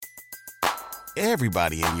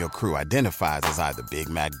Everybody in your crew identifies as either Big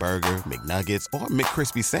Mac Burger, McNuggets, or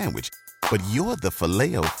McCrispy Sandwich. But you're the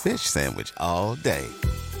Filet-O-Fish Sandwich all day.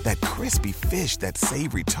 That crispy fish, that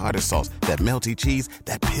savory tartar sauce, that melty cheese,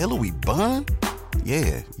 that pillowy bun.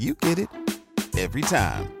 Yeah, you get it. Every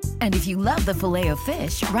time. And if you love the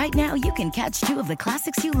Filet-O-Fish, right now you can catch two of the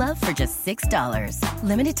classics you love for just $6.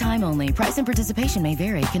 Limited time only. Price and participation may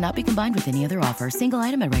vary. Cannot be combined with any other offer. Single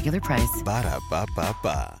item at regular price.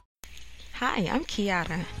 Ba-da-ba-ba-ba. Hi, I'm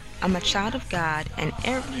Quiyada. I'm a child of God, and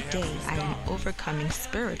every day I am overcoming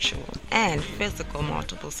spiritual and physical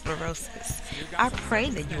multiple sclerosis. I pray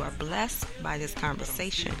that you are blessed by this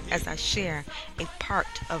conversation as I share a part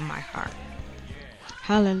of my heart.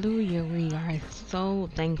 Hallelujah. We are so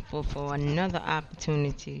thankful for another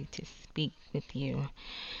opportunity to speak with you.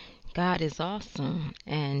 God is awesome,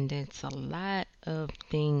 and it's a lot of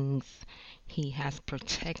things He has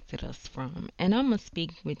protected us from. And I'm going to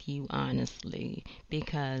speak with you honestly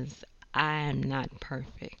because I am not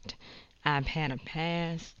perfect. I've had a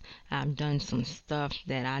past. I've done some stuff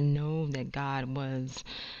that I know that God was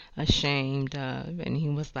ashamed of, and He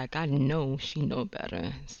was like, I know she know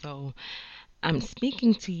better. So I'm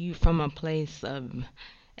speaking to you from a place of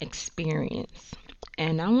experience.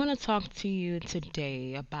 And I want to talk to you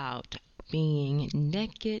today about being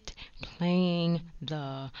naked, playing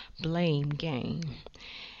the blame game.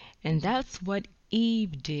 And that's what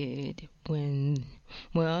Eve did when,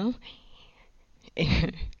 well,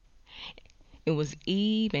 it was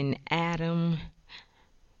Eve and Adam.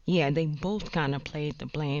 Yeah, they both kind of played the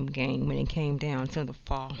blame game when it came down to the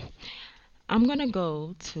fall. I'm going to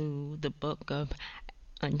go to the book of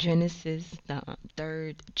Genesis, the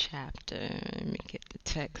third chapter. Let me get the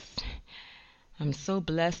text. I'm so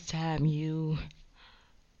blessed to have you,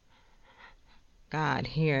 God,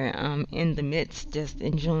 here in the midst, just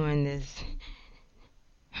enjoying this,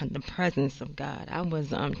 the presence of God. I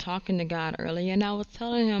was talking to God earlier, and I was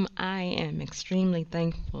telling Him I am extremely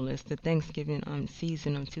thankful. It's the Thanksgiving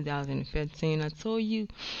season of 2015.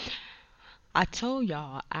 I told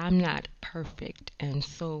y'all I'm not perfect, and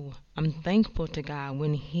so I'm thankful to God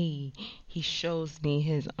when He shows me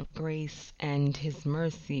His grace and His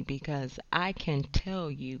mercy, because I can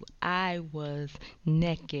tell you I was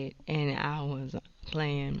naked and I was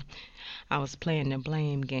playing the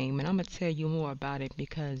blame game, and I'm gonna tell you more about it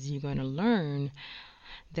because you're gonna learn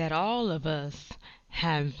that all of us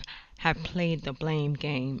have played the blame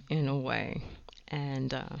game in a way,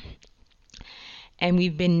 and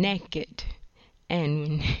we've been naked.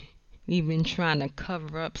 And we've been trying to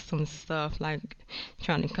cover up some stuff, like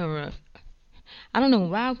trying to cover up. I don't know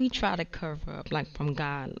why we try to cover up, like from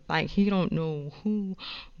God. Like He don't know who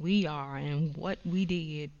we are and what we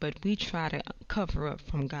did, but we try to cover up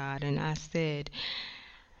from God. And I said,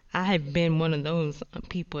 I have been one of those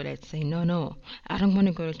people that say, no, I don't want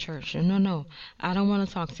to go to church. No, I don't want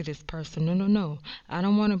to talk to this person. No, I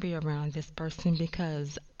don't want to be around this person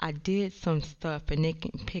because I did some stuff and they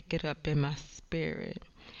can pick it up in my spirit.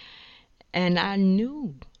 And I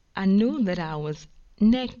knew that I was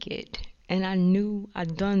naked, and I knew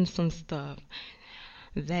I'd done some stuff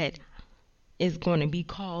that is going to be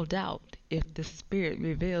called out if the Spirit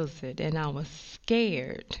reveals it. And I was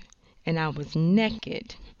scared, and I was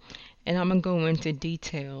naked. And I'm going to go into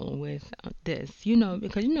detail with this,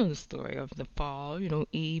 because you know the story of the fall.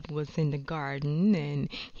 Eve was in the garden and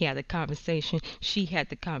she had the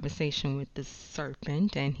conversation with the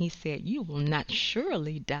serpent, and he said, you will not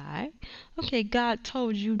surely die. Okay, God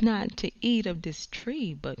told you not to eat of this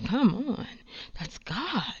tree, but come on, that's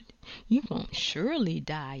God. You won't surely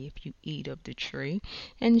die if you eat of the tree.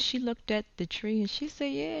 And she looked at the tree and she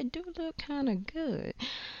said, yeah, it do look kind of good.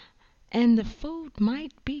 And the food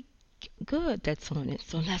might be good that's on it,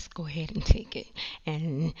 so let's go ahead and take it.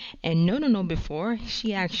 And no, before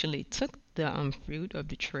she actually took the fruit of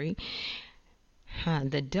the tree,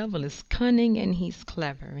 the devil is cunning and he's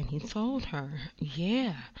clever, and he told her,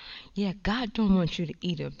 yeah, God don't want you to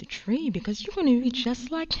eat of the tree because you're going to be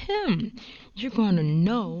just like Him. You're going to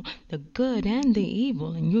know the good and the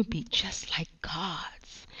evil, and you'll be just like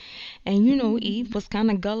gods. And Eve was kind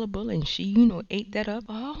of gullible, and she ate that up.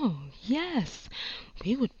 Oh yes,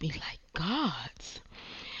 we would be like gods.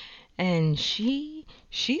 And she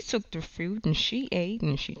took the fruit and she ate,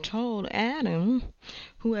 and she told Adam,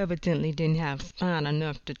 who evidently didn't have spine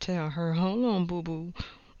enough to tell her, hold on, boo-boo,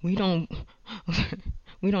 we don't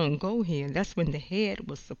we don't go here. That's when the head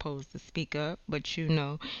was supposed to speak up, but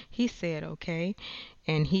he said okay,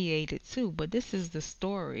 and he ate it too. But this is the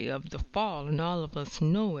story of the fall, and all of us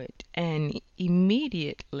know it. And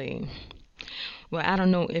immediately, well, I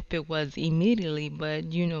don't know if it was immediately,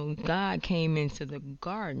 but God came into the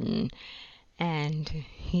garden, and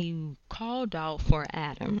he called out for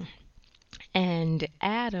Adam. And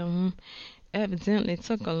Adam evidently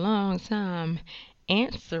took a long time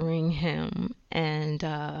answering him, and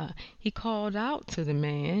he called out to the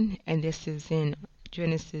man, and this is in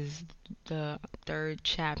Genesis, the third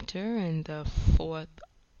chapter, and the fourth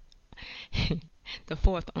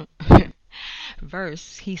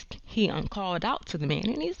verse. He called out to the man,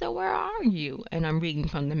 and he said, "Where are you?" And I'm reading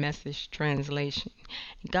from the Message translation.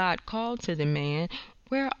 God called to the man,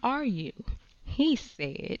 "Where are you?" He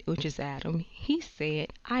said, which is Adam, he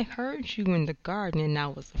said, "I heard you in the garden and I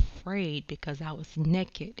was afraid because I was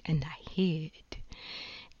naked and I hid."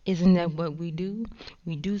 Isn't that what we do?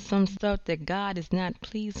 We do some stuff that God is not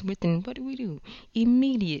pleased with, and what do?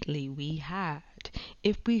 Immediately we hide.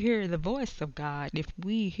 If we hear the voice of God, if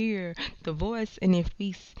we hear the voice, and if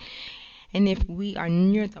we are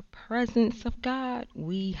near the presence of God,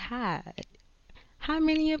 we hide. How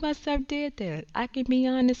many of us have did that? I can be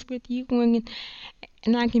honest with you,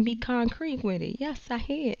 and I can be concrete with it. Yes, I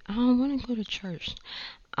had. I don't want to go to church.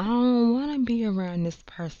 I don't want to be around this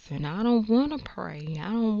person. I don't want to pray.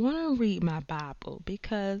 I don't want to read my Bible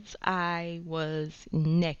because I was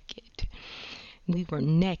naked. We were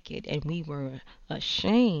naked and we were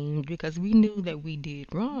ashamed because we knew that we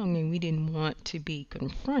did wrong and we didn't want to be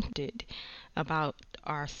confronted about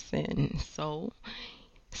our sin. So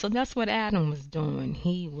that's what Adam was doing.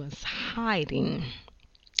 He was hiding.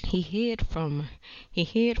 He hid from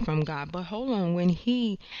God. But hold on, when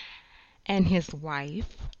he and his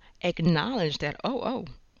wife acknowledged that,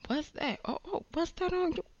 what's that? What's that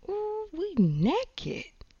on you? Ooh, we naked.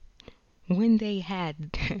 When they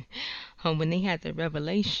had the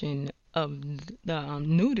revelation of the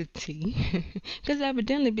nudity, because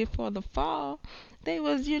evidently before the fall they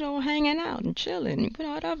was hanging out and chilling,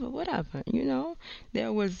 whatever.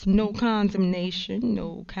 There was no condemnation,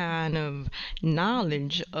 no kind of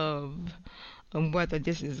knowledge of whether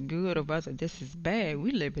this is good or whether this is bad.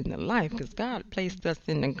 We live in the life because God placed us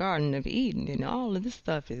in the Garden of Eden, and all of this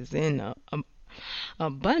stuff is in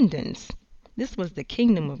abundance. This was the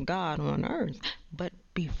kingdom of God on earth. But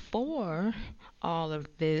before all of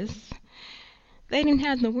this, they didn't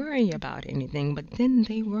have to worry about anything. But then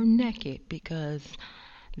they were naked because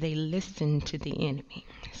they listened to the enemy.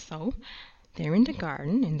 So they're in the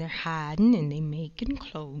garden and they're hiding and they're making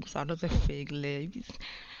clothes out of the fig leaves,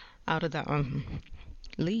 out of the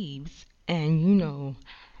leaves,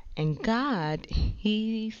 and God,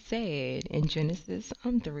 he said in Genesis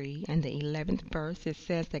 3 and the 11th verse, it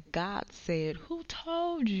says that God said, "Who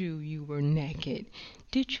told you you were naked?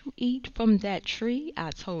 Did you eat from that tree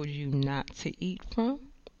I told you not to eat from?"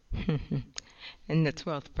 In the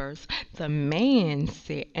 12th verse, the man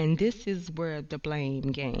said, and this is where the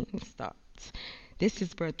blame game starts. This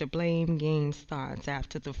is where the blame game starts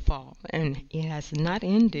after the fall. And it has not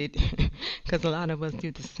ended because a lot of us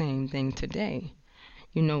do the same thing today.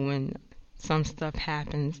 When some stuff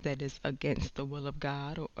happens that is against the will of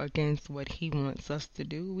God or against what he wants us to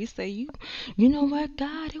do, we say, you know what,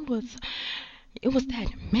 God, it was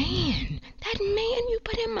that man you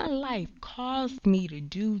put in my life caused me to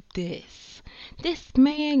do this. This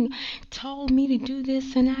man told me to do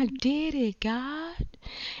this and I did it, God.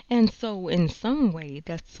 And so in some way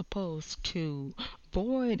that's supposed to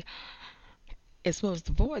void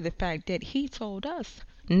the fact that he told us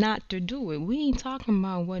not to do it. We ain't talking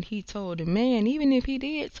about what he told the man, even if he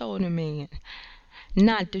did told the man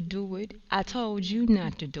not to do it. I told you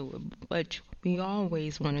not to do it, but we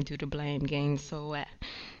always want to do the blame game. So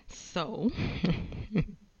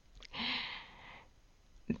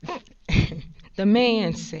the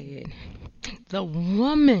man said, "The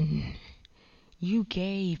woman you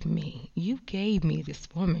gave me this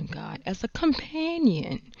woman, God, as a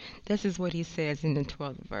companion." This is what he says in the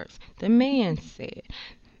 12th verse. The man said,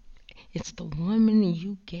 "It's the woman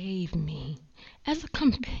you gave me as a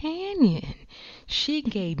companion. She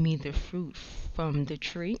gave me the fruit from the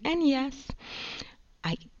tree, and yes,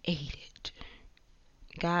 I ate it."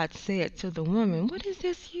 God said to the woman, "What is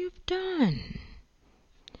this you've done?"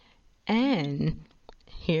 And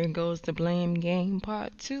here goes the blame game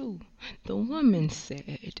part 2. The woman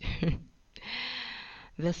said,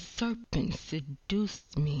 "The serpent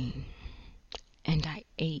seduced me, and I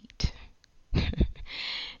ate."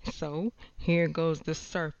 So here goes the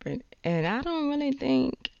serpent. And I don't really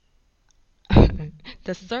think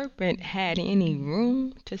the serpent had any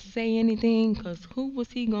room to say anything, because who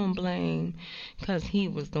was he going to blame? Because he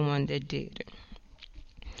was the one that did it.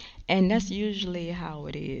 And that's usually how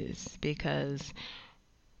it is, because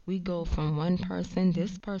We go from one person,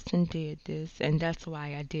 this person did this, and that's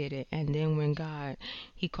why I did it. And then when God,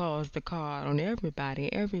 He calls the card on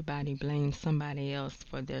everybody, everybody blames somebody else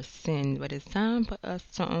for their sin. But it's time for us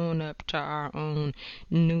to own up to our own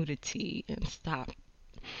nudity and stop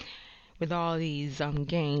with all these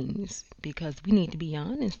games, because we need to be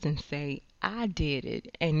honest and say, I did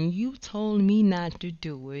it and you told me not to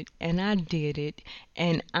do it and I did it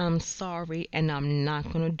and I'm sorry and I'm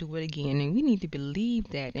not going to do it again. And we need to believe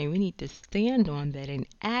that, and we need to stand on that and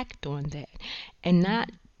act on that, and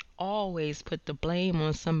not always put the blame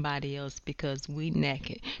on somebody else because we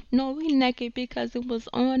naked. No, we naked because it was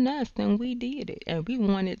on us and we did it and we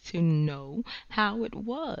wanted to know how it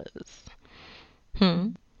was. Hmm.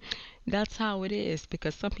 That's how it is,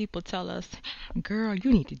 because some people tell us, girl,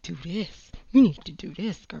 you need to do this. You need to do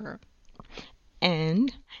this, girl.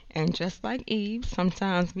 And and just like Eve,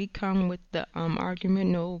 sometimes we come with the argument,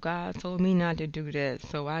 no, God told me not to do that,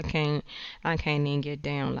 so I can't even get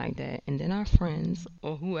down like that. And then our friends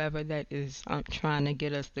or whoever that is trying to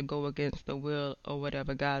get us to go against the will or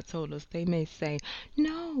whatever God told us, they may say,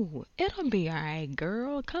 no, it'll be all right,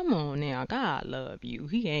 girl. Come on now, God love you.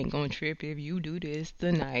 He ain't gonna trip if you do this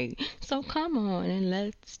tonight. So come on and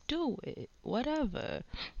let's do it. Whatever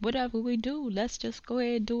we do, let's just go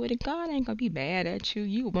ahead and do it. And God ain't gonna be mad at you.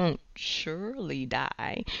 You won't surely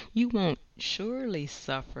die. You won't surely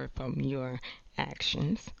suffer from your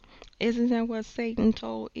actions. Isn't that what Satan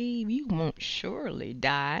told Eve? You won't surely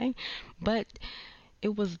die. But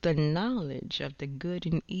it was the knowledge of the good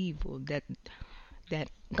and evil that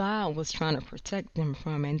God was trying to protect them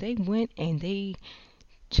from, and they went and they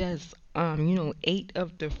just ate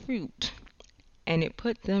of the fruit, and it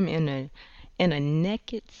put them in a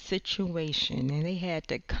naked situation, and they had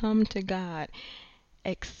to come to God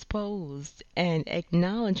exposed and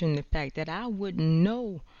acknowledging the fact that I wouldn't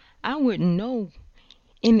know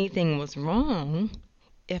anything was wrong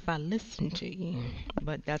if I listened to you.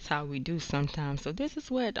 But that's how we do sometimes. So this is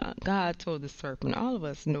what God told the serpent. All of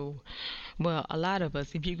us know, well, a lot of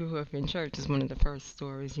us, if you grew up in church, is one of the first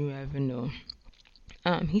stories you ever know.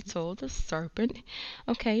 He told the serpent,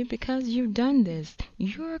 okay, because you've done this,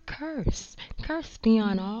 you're cursed. Cursed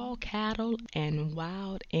beyond all cattle and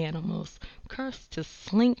wild animals. Cursed to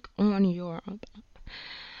slink on your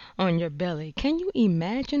belly. Can you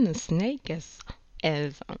imagine a snake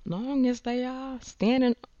as long as they are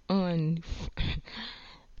standing on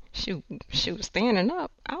standing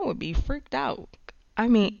up? I would be freaked out. I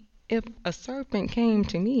mean, if a serpent came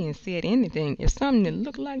to me and said anything, if something that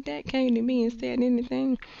looked like that came to me and said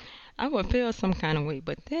anything, I would feel some kind of way.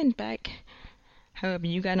 But then however,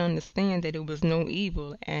 you got to understand that it was no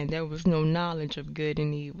evil and there was no knowledge of good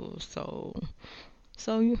and evil. So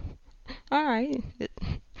you, all right,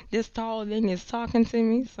 this tall thing is talking to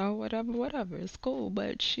me, so whatever, it's cool.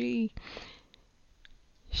 But she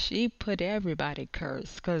put everybody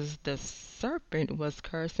cursed, because the serpent was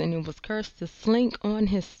cursed, and it was cursed to slink on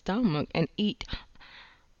his stomach and eat,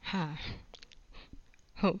 ha,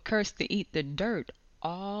 cursed to eat the dirt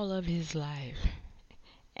all of his life.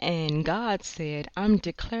 And God said, I'm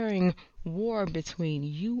declaring war between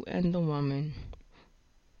you and the woman,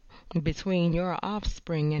 between your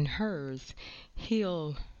offspring and hers.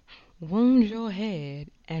 He'll wound your head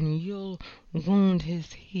and you'll wound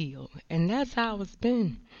his heel. And that's how it's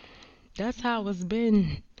been. That's how it's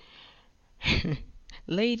been.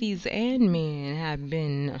 Ladies and men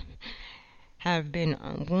have been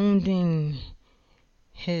wounding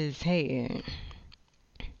his head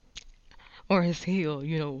or his heel.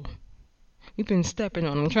 We've been stepping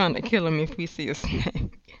on him, trying to kill him if we see a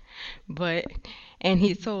snake. And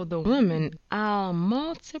he told the woman, I'll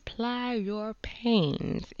multiply your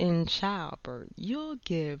pains in childbirth. You'll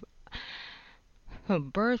give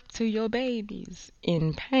birth to your babies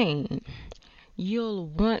in pain. You'll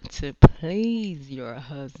want to please your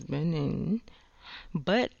husband,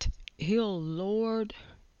 but he'll lord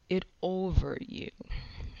it over you.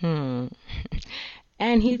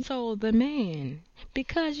 And he told the man,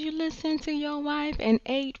 because you listened to your wife and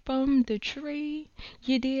ate from the tree,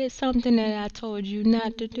 you did something that I told you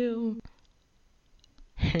not to do.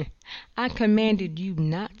 I commanded you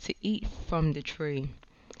not to eat from the tree.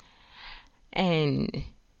 And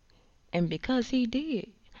because he did,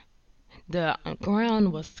 the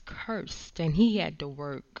ground was cursed and he had to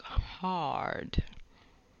work hard.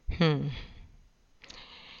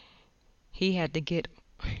 He had to get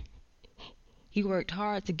He worked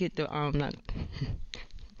hard to get the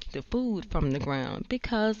food from the ground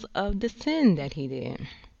because of the sin that he did.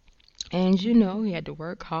 And he had to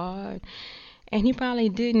work hard, and he probably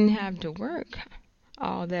didn't have to work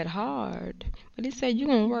all that hard. But he said you're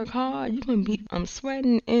gonna work hard. You're gonna be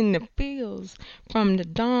sweating in the fields from the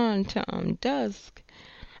dawn to dusk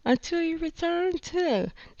until you return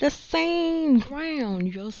to the same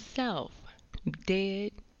ground yourself,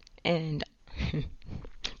 dead and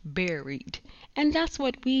buried. And that's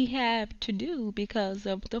what we have to do because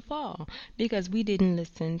of the fall, because we didn't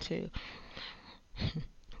listen to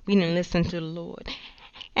the Lord.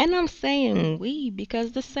 And I'm saying we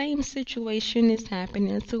because the same situation is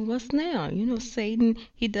happening to us now. Satan,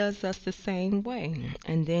 he does us the same way.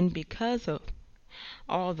 And then because of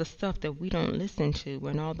all the stuff that we don't listen to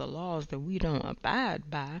and all the laws that we don't abide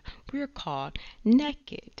by, we're caught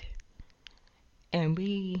naked. And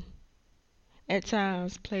we at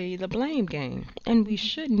times play the blame game. And we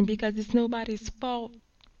shouldn't because it's nobody's fault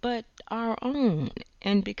but our own.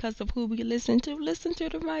 And because of who we listen to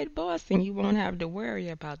the right voice, and you won't have to worry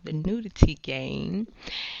about the nudity game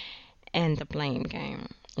and the blame game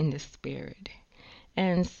in the spirit.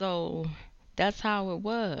 And so that's how it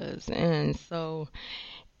was. And so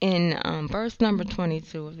in verse number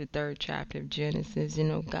 22 of the third chapter of Genesis,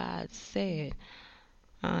 God said,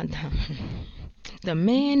 uh, the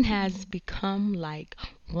man has become like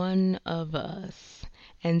one of us.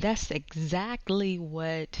 And that's exactly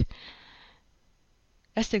what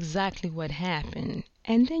happened.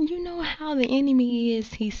 And then you know how the enemy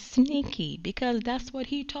is. He's sneaky because that's what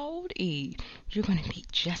he told Eve. You're going to be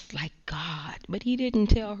just like God. But he didn't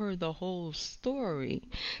tell her the whole story.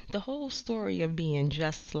 The whole story of being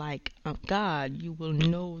just like God. You will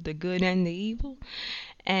know the good and the evil.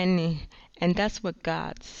 And that's what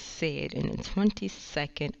God said in the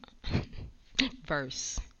 22nd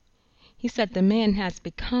verse. He said, the man has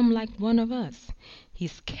become like one of us.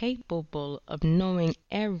 He's capable of knowing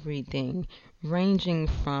everything, ranging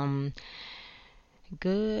from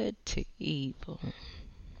good to evil.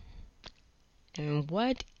 And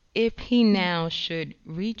what if he now should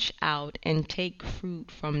reach out and take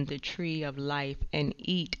fruit from the tree of life and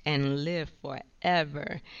eat and live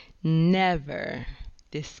forever? Never.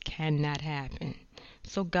 This cannot happen.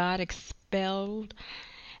 So God expelled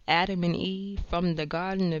Adam and Eve from the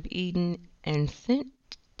Garden of Eden and sent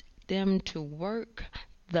them to work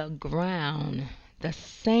the ground, the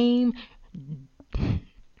same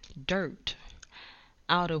dirt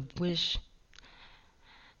out of which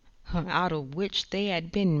they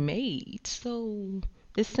had been made. So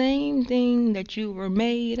the same thing that you were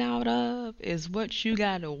made out of is what you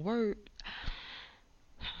got to work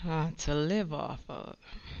to live off of.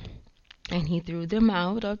 And he threw them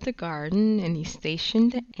out of the garden, and he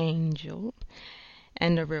stationed the angel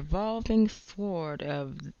and the revolving sword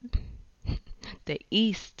of the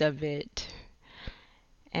east of it,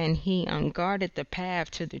 and he guarded the path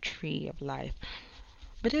to the tree of life.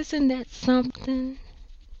 But isn't that something?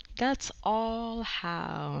 That's all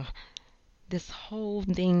how this whole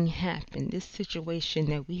thing happened, this situation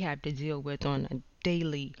that we have to deal with on a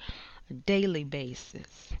daily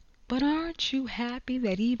basis. But aren't you happy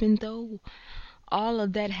that even though all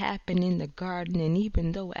of that happened in the garden, and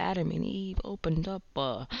even though Adam and Eve opened up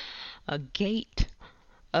a gate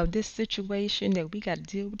of this situation that we got to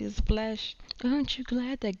deal with this flesh, aren't you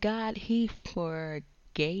glad that God, he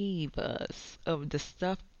forgave us of the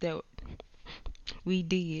stuff that we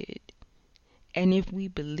did? And if we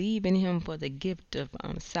believe in him for the gift of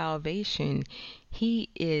salvation, he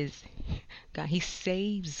is God. He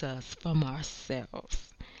saves us from ourselves.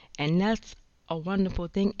 And that's a wonderful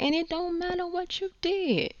thing. And it don't matter what you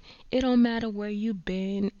did. It don't matter where you've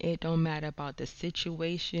been. It don't matter about the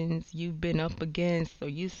situations you've been up against. So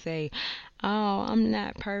you say, oh, I'm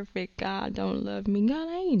not perfect. God don't love me. God,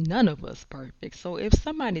 ain't none of us perfect. So if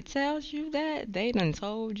somebody tells you that, they done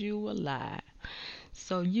told you a lie.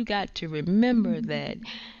 So you got to remember that,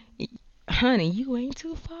 honey, you ain't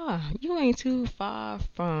too far. You're not too far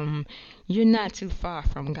from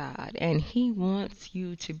God. And he wants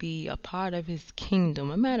you to be a part of his kingdom.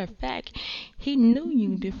 A matter of fact, he knew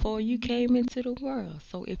you before you came into the world.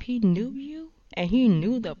 So if he knew you and he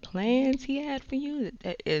knew the plans he had for you,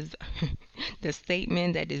 that is the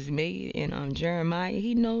statement that is made in Jeremiah.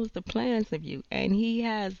 He knows the plans of you, and he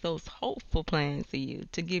has those hopeful plans for you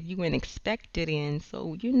to give you an expected end.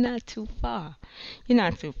 So you're not too far. You're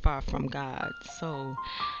not too far from God. So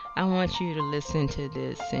I want you to listen to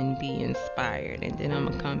this and be inspired, and then I'm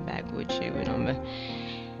gonna come back with you, and I'm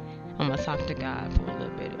gonna talk to God for a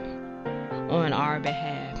little bit on our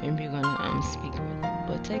behalf, and we're gonna speak with him.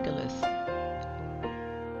 But take a listen.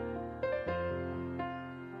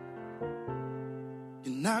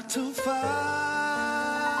 Not too far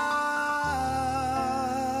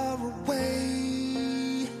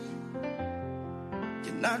away.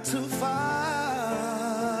 You're not too far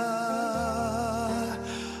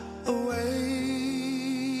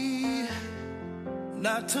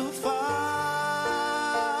too far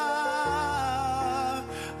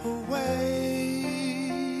away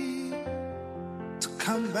to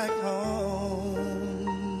come back home.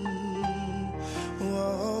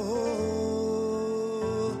 Whoa,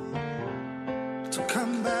 to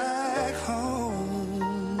come back home.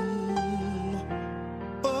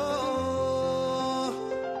 Oh,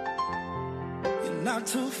 you're not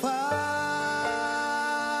too far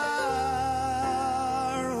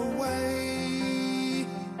away.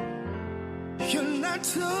 You're not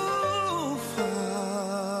too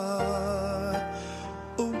far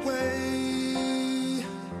away.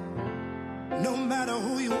 No matter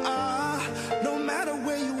who you are, no matter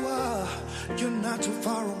where you are, you're not too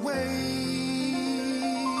far away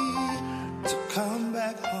to come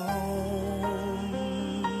back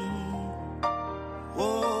home.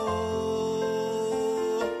 Whoa,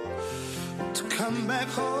 to come back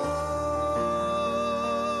home.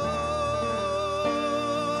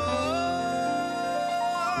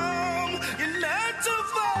 You're not too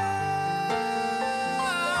far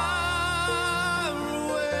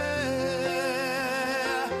away.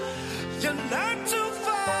 You're not too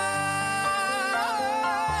far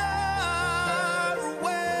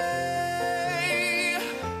away.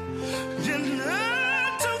 You're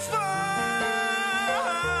not too far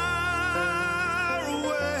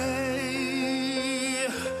away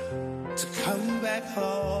to come back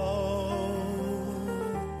home.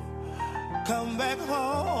 Come back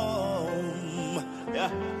home.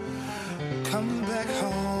 Yeah. Come back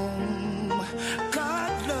home.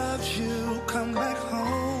 God loves you. Come back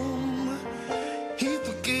home. He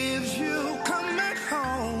forgives you. Come back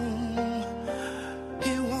home.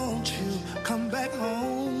 He wants you. Come back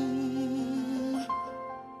home.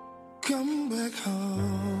 Come back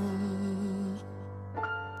home.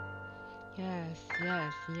 Yes,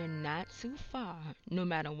 yes, you're not too far. No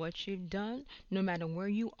matter what you've done, no matter where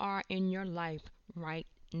you are in your life right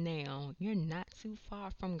now, you're not too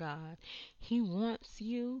far from God. He wants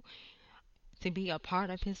you to be a part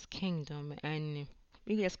of His kingdom, and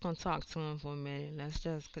we just gonna talk to Him for a minute. Let's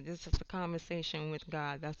just, cause this is a conversation with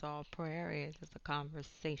God. That's all prayer is. It's a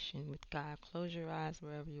conversation with God. Close your eyes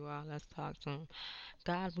wherever you are. Let's talk to Him.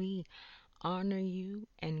 God, we honor you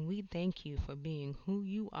and we thank you for being who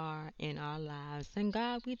you are in our lives. And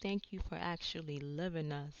God, we thank you for actually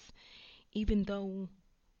loving us, even though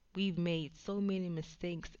we've made so many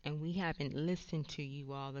mistakes and we haven't listened to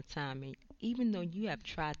you all the time. And even though you have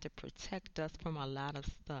tried to protect us from a lot of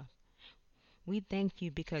stuff, we thank you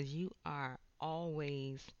because you are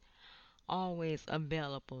always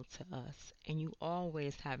available to us and you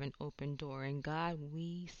always have an open door. And God,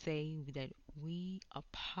 we say that we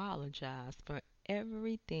apologize for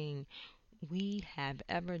everything we have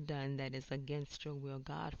ever done that is against your will.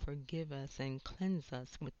 God, forgive us and cleanse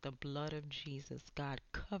us with the blood of Jesus. God,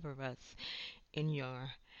 cover us in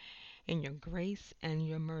your grace and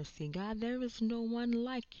your mercy. God, there is no one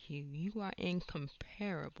like you. You are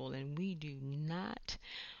incomparable and we do not,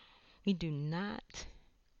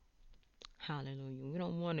 hallelujah. We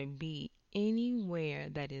don't want to be anywhere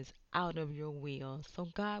that is out of your will. So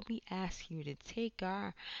God, we ask you to take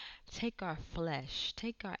our flesh,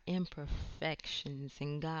 take our imperfections,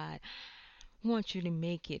 and God, we want you to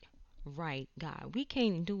make it right, God. We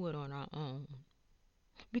can't do it on our own.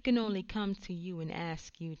 We can only come to you and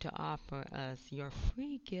ask you to offer us your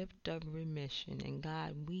free gift of remission. And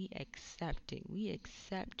God, we accept it. We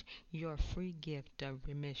accept your free gift of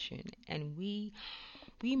remission. And we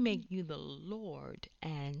make you the Lord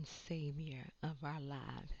and Savior of our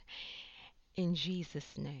lives. In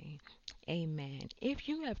Jesus' name, amen. If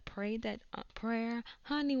you have prayed that prayer,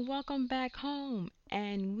 honey, welcome back home.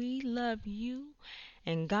 And we love you.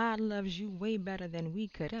 And God loves you way better than we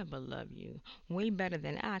could ever love you. Way better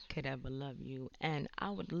than I could ever love you. And I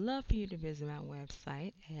would love for you to visit my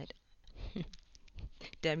website at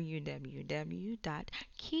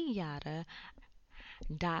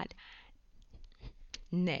www.quiyada.net.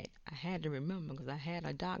 I had to remember because I had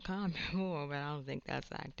a .com before, but I don't think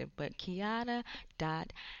that's active. But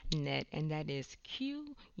Quiyada.net, and that is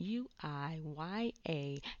QUIYADA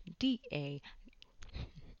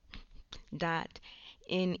 .net.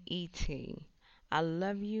 I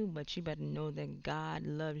love you, but you better know that God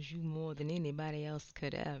loves you more than anybody else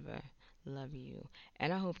could ever love you.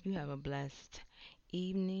 And I hope you have a blessed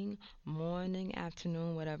evening, morning,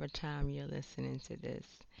 afternoon, whatever time you're listening to this.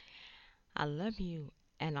 I love you,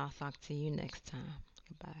 and I'll talk to you next time.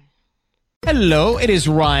 Goodbye. Hello, it is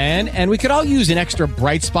Ryan, and we could all use an extra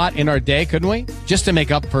bright spot in our day, couldn't we? Just to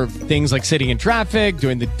make up for things like sitting in traffic,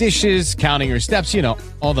 doing the dishes, counting your steps, you know,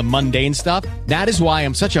 all the mundane stuff. That is why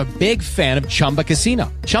I'm such a big fan of Chumba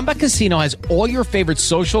Casino. Chumba Casino has all your favorite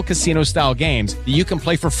social casino-style games that you can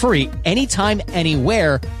play for free anytime,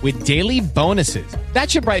 anywhere with daily bonuses.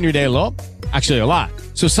 That should brighten your day a little. Actually, a lot.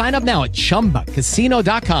 So sign up now at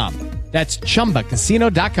ChumbaCasino.com. That's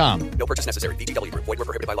ChumbaCasino.com. No purchase necessary. VGW Group. Void where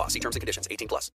prohibited by law. See terms and conditions. 18+.